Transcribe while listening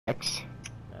X.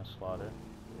 Manslaughter.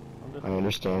 I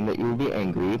understand that you will be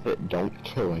angry, but don't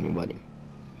kill anybody.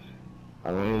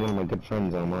 I don't want one of my good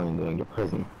friends online going to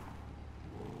prison.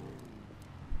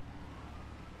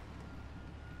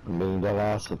 I'm being dead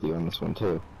ass with you on this one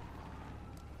too.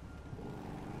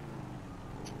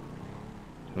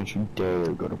 Don't you dare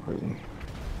go to prison.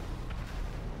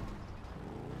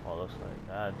 Oh, looks like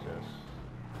that just...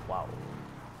 Wow.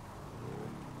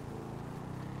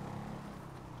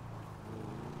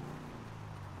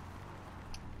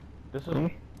 This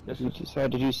is... If you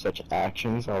decide to do such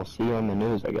actions, I'll see you on the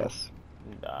news, I guess.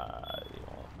 Nah, you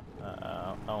won't.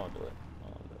 I won't do it.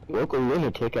 Local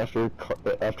lunatic after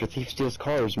thief steals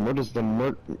cars murders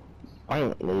them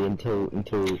violently until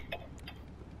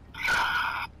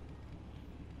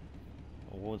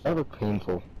What was that that? looked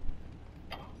painful.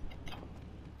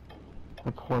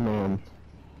 A poor man.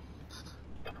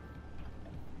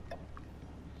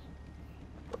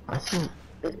 I think.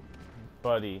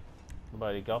 Buddy,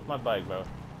 get off my bike, bro.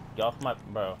 Get off my...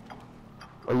 Bro.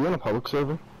 Are you on a public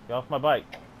server? Get off my bike.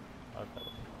 Okay.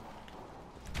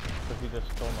 Because he just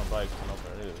stole my bike and over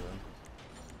it is, man.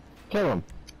 Kill him.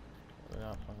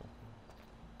 Yeah,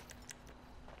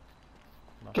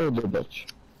 no. Kill the bitch.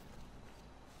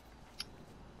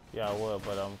 Yeah, I would,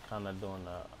 but I'm kind of doing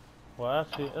that. Well,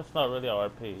 actually, it's not really a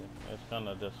RP. It's kind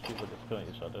of just people just killing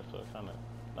each other, so it's kind of...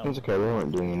 It's okay, we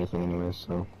weren't doing anything anyways,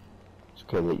 so... It's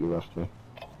okay that you left me.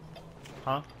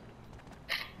 Huh?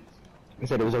 I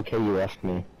said it was okay you left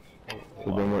me. Wow.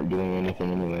 We weren't doing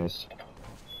anything anyways.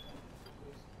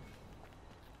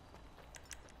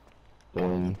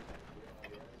 Boing.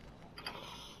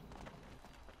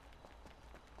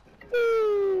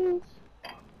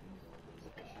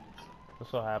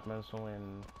 That's what happens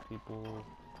when people,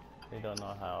 they don't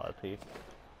know how RP.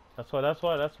 That's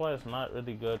why it's not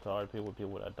really good to RP with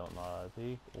people that don't know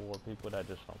RP or people that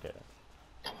just don't care.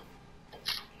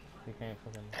 You can't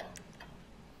fucking...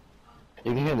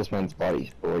 You can hear this man's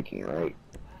body's breaking, right?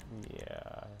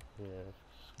 Yeah,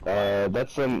 yeah.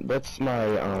 That's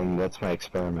my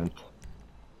experiment.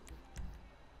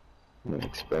 My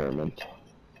experiment.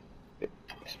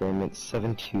 Experiment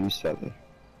 727.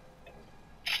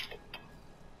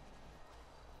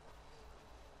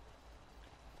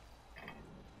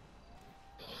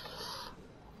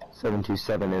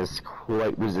 "727 is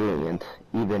quite resilient,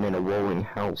 even in a rolling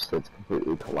house that's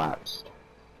completely collapsed.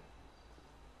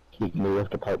 He can be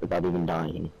ripped apart without even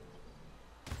dying.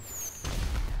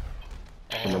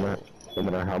 No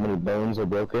matter how many bones are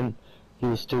broken, he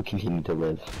will still continue to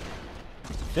live."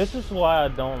 This is why I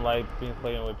don't like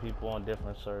playing with people on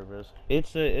different servers.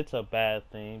 It's a bad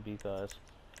thing because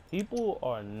people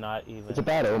are not even... It's a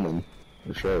bad omen,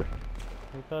 for sure.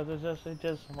 Because it's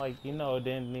just like, you know,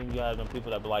 then you have them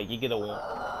people that be like, you get a win.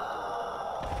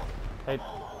 Hey.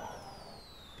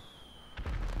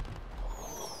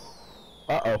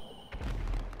 Uh-oh.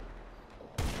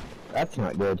 That's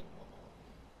not good.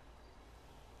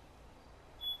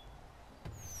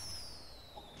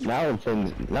 Now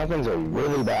things are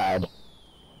really bad.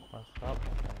 What's up?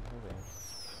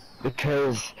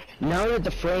 Because now that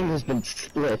the frame has been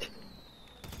split,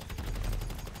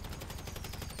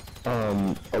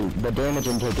 the damage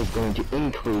intake is going to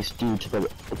increase due to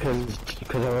because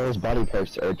all those body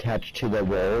parts are attached to the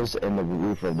walls and the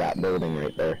roof of that building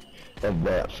right there, of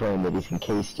that frame that he's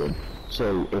encased in.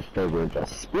 So if they were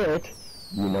just split,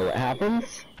 you know what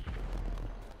happens?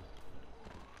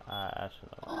 Actually,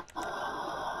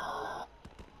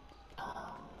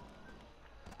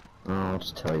 I'll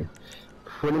just tell you.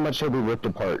 Pretty much he'll be ripped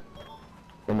apart,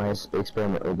 and my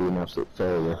experiment will be an absolute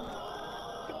failure.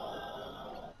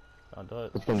 I'll do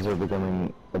it. But things are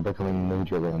becoming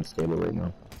majorly unstable right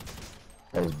now,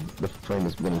 as the frame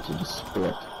is beginning to just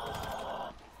split.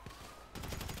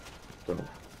 So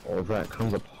all of that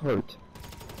comes apart.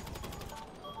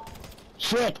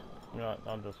 Shit! Yeah,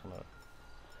 I'm just gonna...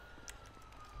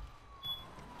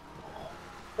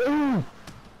 Ooh!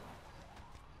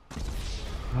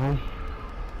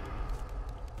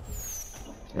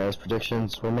 Well, as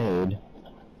predictions were made,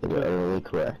 they were utterly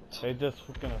correct. They just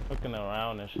fucking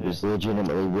around and He was shit.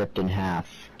 legitimately ripped in half.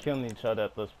 Killing each other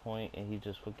at this point, and he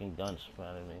just fucking guns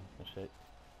splattered me and shit.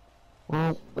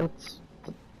 Well, that's...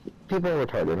 people are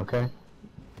retarded, okay?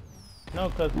 No,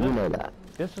 cause You know that.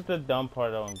 this is the dumb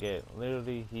part I don't get.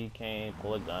 Literally, he came,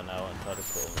 pull a gun out, and try to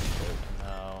kill me. Shit. And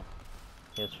now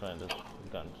his friend is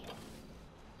guns.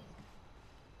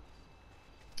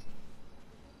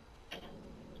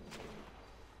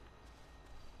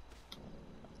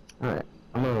 Alright,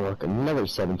 I'm gonna work another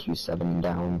 727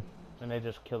 down And they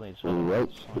just kill each other. right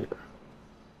here.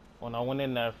 When I went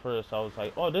in there first, I was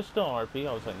like, oh, this is still RP.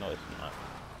 I was like, no, it's not.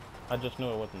 I just knew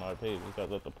it wasn't RP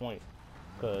because at the point,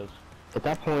 because At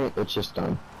that point, it's just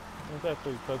done.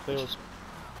 exactly because they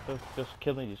were just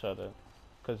killing each other.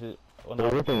 Because it when They're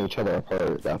I ripping each other apart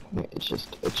at that point. It's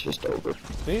just over.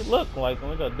 see look like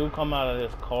when a dude come out of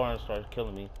his car and starts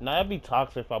killing me. Now it'd be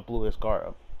toxic if I blew his car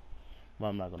up, but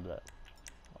I'm not gonna do that.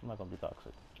 I'm not gonna be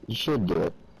toxic. You should do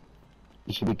it.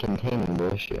 You should be containing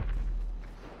the issue.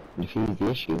 Defuse the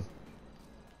issue.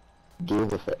 Deal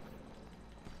with it.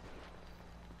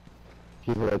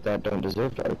 People like that don't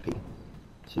deserve to RP,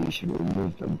 so you should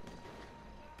remove them.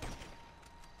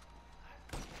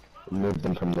 Remove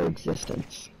them from their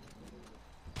existence.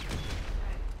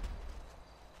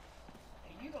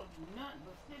 You don't do nothing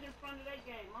but sit in front of that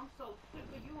game. I'm so sick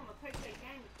of you. Wanna take that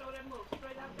game and throw that move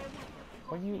straight out that window.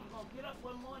 Are you? Gonna get up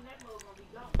one more and that move gonna be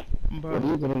gone. Bro, What are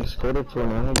you getting scolded for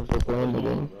now before playing the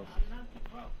game?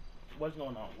 what's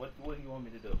going on? What do you want me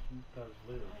to do? Because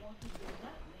literally. I want you to do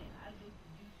nothing, man. You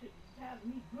should have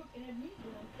me looking at me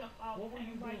doing stuff all the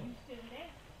time while you sitting there.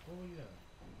 What were you doing?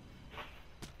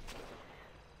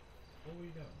 What were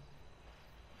you doing?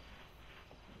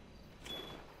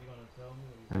 You gonna tell me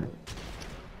what you did?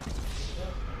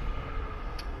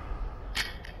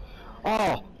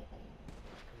 Oh!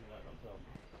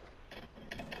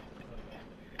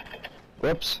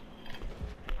 Whoops.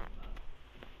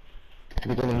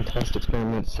 Beginning test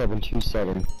experiment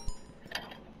 727.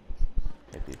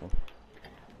 Hey people.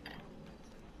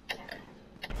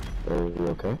 Are you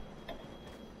okay?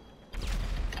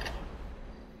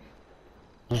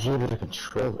 He's able to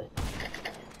control it.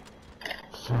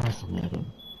 Fascinating.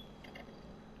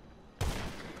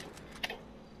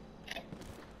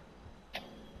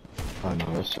 Oh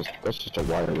no, that's just a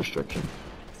wire restriction.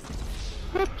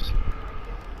 Whoops.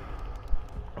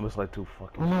 It was like too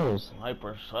fucking Who knows?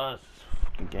 hyper sus.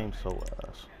 Fucking game so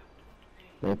ass.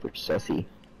 Hyper sussy.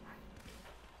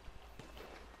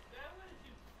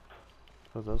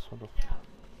 Cause that's what the.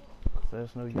 Cause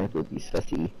there's no use. Sniper be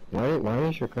sussy. Why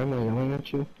is your grandma yelling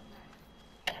at you?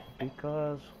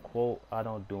 Because quote I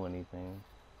don't do anything.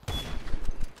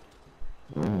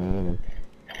 Mm,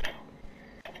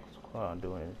 Quote I don't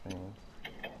do anything.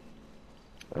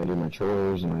 I do my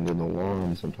chores and I do the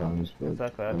lawn sometimes, but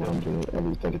Exactly, I my do. mom doing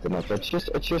everything at the month. It's just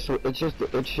a parenting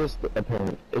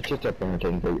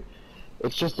figure.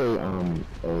 It's just a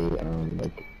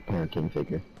like parenting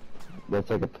figure. That's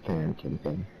like a parenting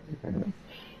thing. I don't know.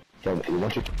 So you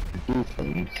want you to do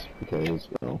things because,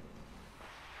 well,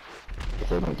 if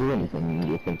they don't do anything,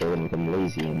 you think they're gonna become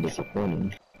lazy and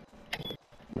disappointing.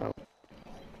 No.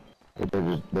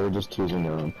 They're just choosing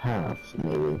their own path,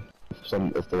 maybe.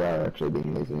 If they are actually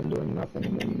being lazy and doing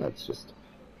nothing, then that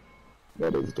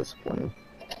is disappointing.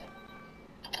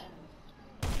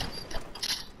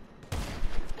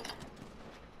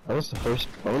 That was the first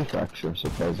bone fracture,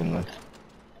 surprisingly.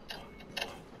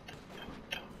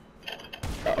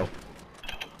 Uh-oh.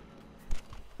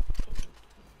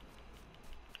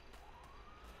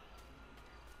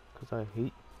 Cause I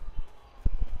hate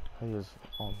is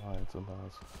online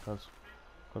sometimes. Cause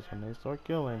when they start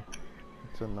killing,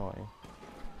 it's annoying.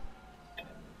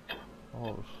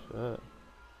 Oh shit.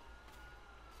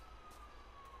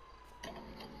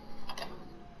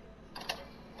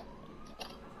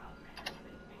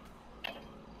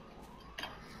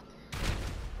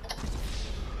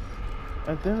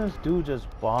 And then this dude just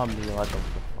bombed me like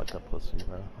a pussy,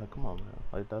 bro. Like, come on, man.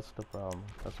 Like, that's the problem.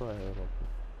 That's what I hate about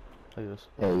people. Like this.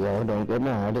 Hey, yo, don't get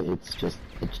mad. It's just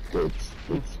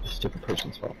a stupid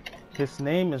person's fault. His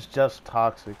name is just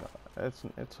toxic. It's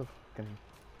a fucking.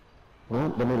 Well,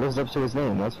 then he lives up to his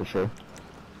name, that's for sure.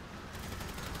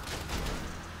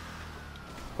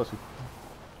 Pussy.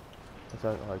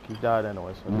 Exactly. Like, he died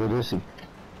anyway, so. Where is he?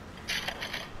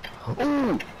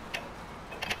 Ooh!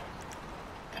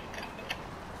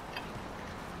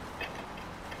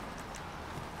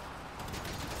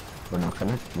 We're not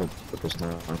gonna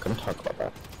talk about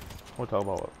that. We'll talk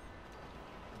about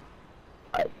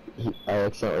what? I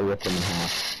accidentally ripped him in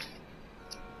half.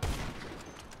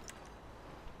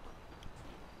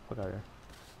 Fuck out here.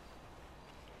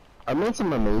 I made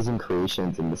some amazing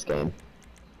creations in this game.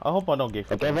 I hope I don't get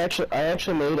Like kicked I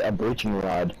actually made a breaching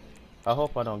rod. I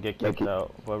hope I don't get kicked Like,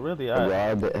 out. But really, A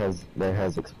rod that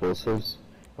has explosives.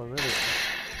 But really.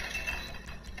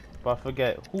 But I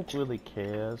forget, who really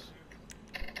cares?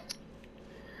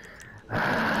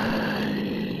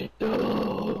 I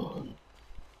don't.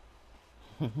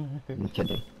 I'm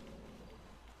kidding.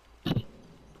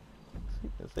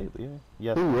 Is they leaving?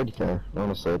 Yes. Who would care?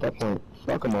 Honestly, at that point,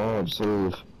 fuck them all. Just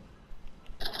leave.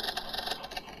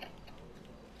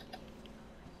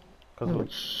 Holy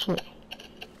shit!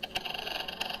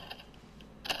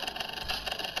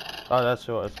 Oh, that's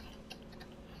yours.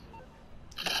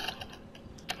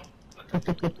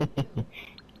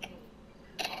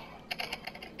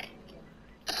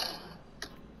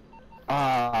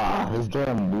 Ah, his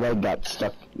damn leg got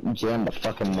stuck, jammed the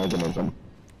fucking mechanism.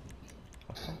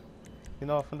 You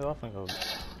know, I finna go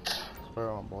spur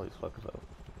on boys fuckers up.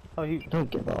 Oh, he. Don't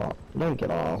get off. Don't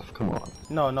get off. Come on.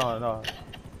 No.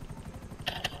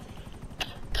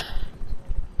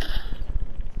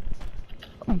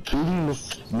 I'm beating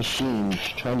this machine,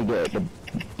 trying to get the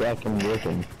back and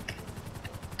working.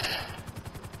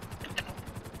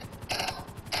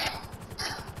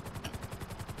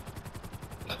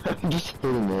 I'm just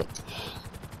hitting it.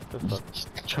 Just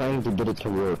trying to get it to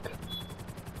work.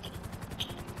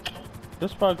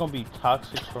 This is probably gonna be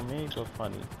toxic for me, but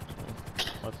funny.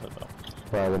 What's it though?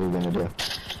 What are you gonna do?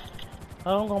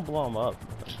 I'm gonna blow him up.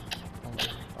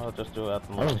 I'll just do it at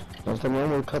the moment. Oh, nothing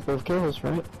wrong with a couple of kills,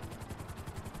 right?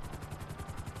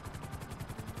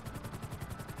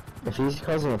 If he's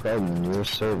causing a problem in your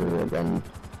server, then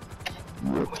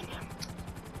ruin him.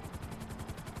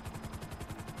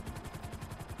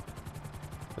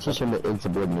 Teach him that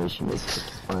insubordination is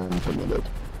unpermitted.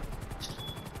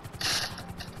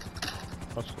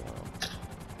 What's going on?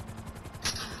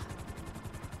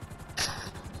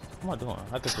 What am I doing?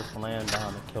 I could just land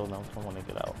down and kill them from when they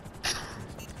get out.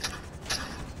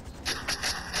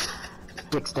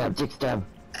 Dick stab, dick stab.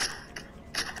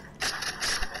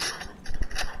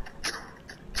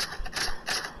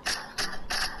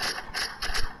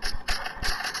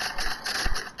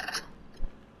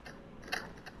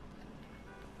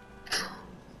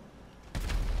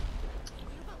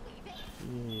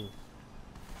 Jeez.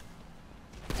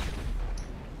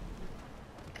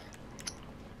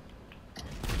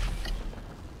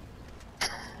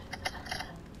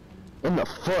 In the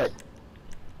foot.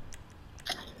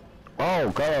 Oh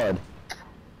god.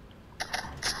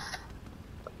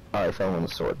 Oh, I fell on the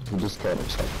sword. He just killed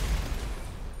himself.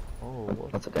 Oh,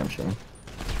 That's a damn shame.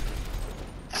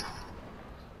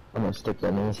 I'm gonna stick that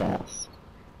in his ass.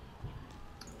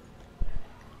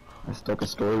 I stuck a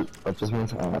story up this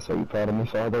man's ass. Are you proud of me,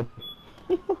 father?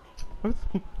 I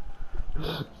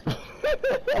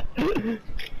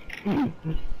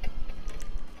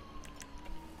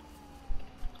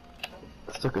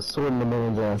stuck a sword in the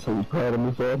man's ass. Are you proud of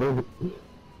me, father?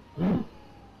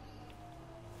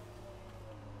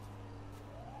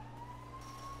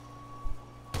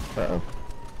 Uh-oh.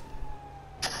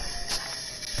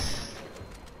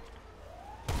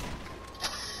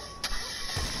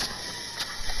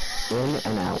 In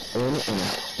and out, in and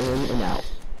out, in and out.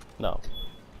 no.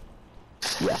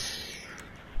 Yeah.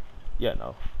 Yeah,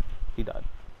 no. He died.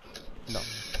 No.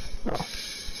 No.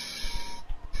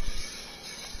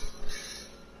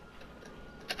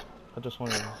 I just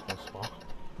wanted to spawn.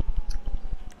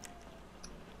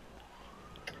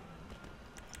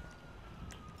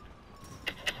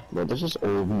 Yeah, there's just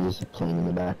old music playing in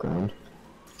the background.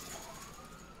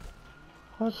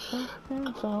 Put your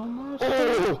hands on my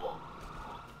Oh!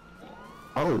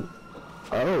 Oh.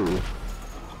 Oh.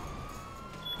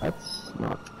 That's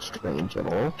not strange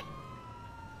at all.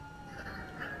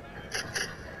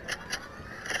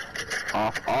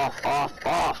 Off, off, off,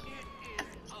 off!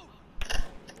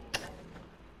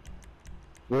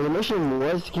 Well, the mission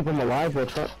was to keep him alive.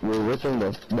 We're ripping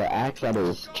the axe out of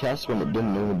his chest when it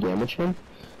didn't even damage him.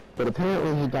 But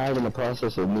apparently he died in the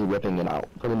process of me ripping it out.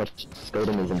 Pretty much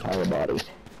skirting his entire body.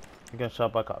 You get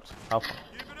shot by cops. Alpha.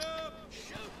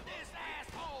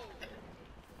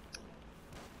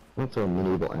 Let's throw a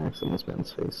medieval axe in this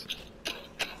man's face.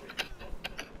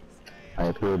 I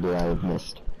appeared that I had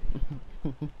missed.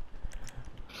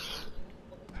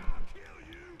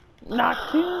 Not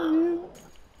kill you.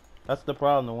 That's the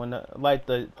problem. When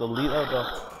the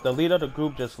leader of the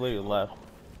group just literally left.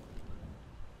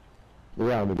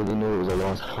 Yeah, because he knew it was a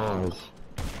lost cause.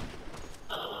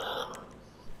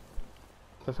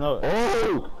 There's no.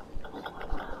 Oh!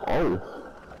 Oh!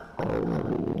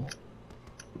 Oh.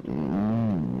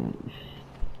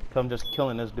 I'm just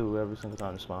killing this dude every single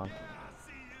time he spawn.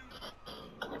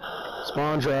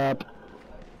 Spawn trap!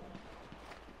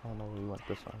 I don't know where you went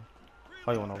this time.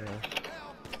 Oh, you went over here.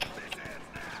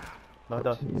 No,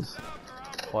 no. Jeez.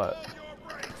 What?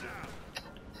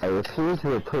 I appear to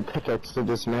have put pickaxe to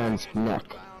this man's neck.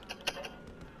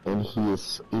 And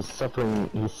he's suffering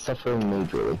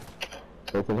majorly.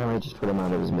 So I think I might just put him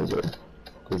out of his misery.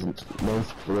 Because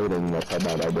once floating, that's how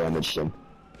bad I damaged him.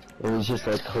 And he's just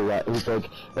like, he's like,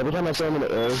 every time I throw him in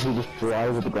the air, he just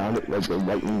flies at the ground at like a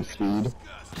lightning speed.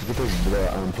 Just because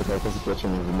the pickaxe is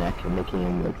glitching his neck and making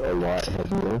him like a lot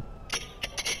heavier.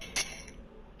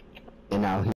 And now he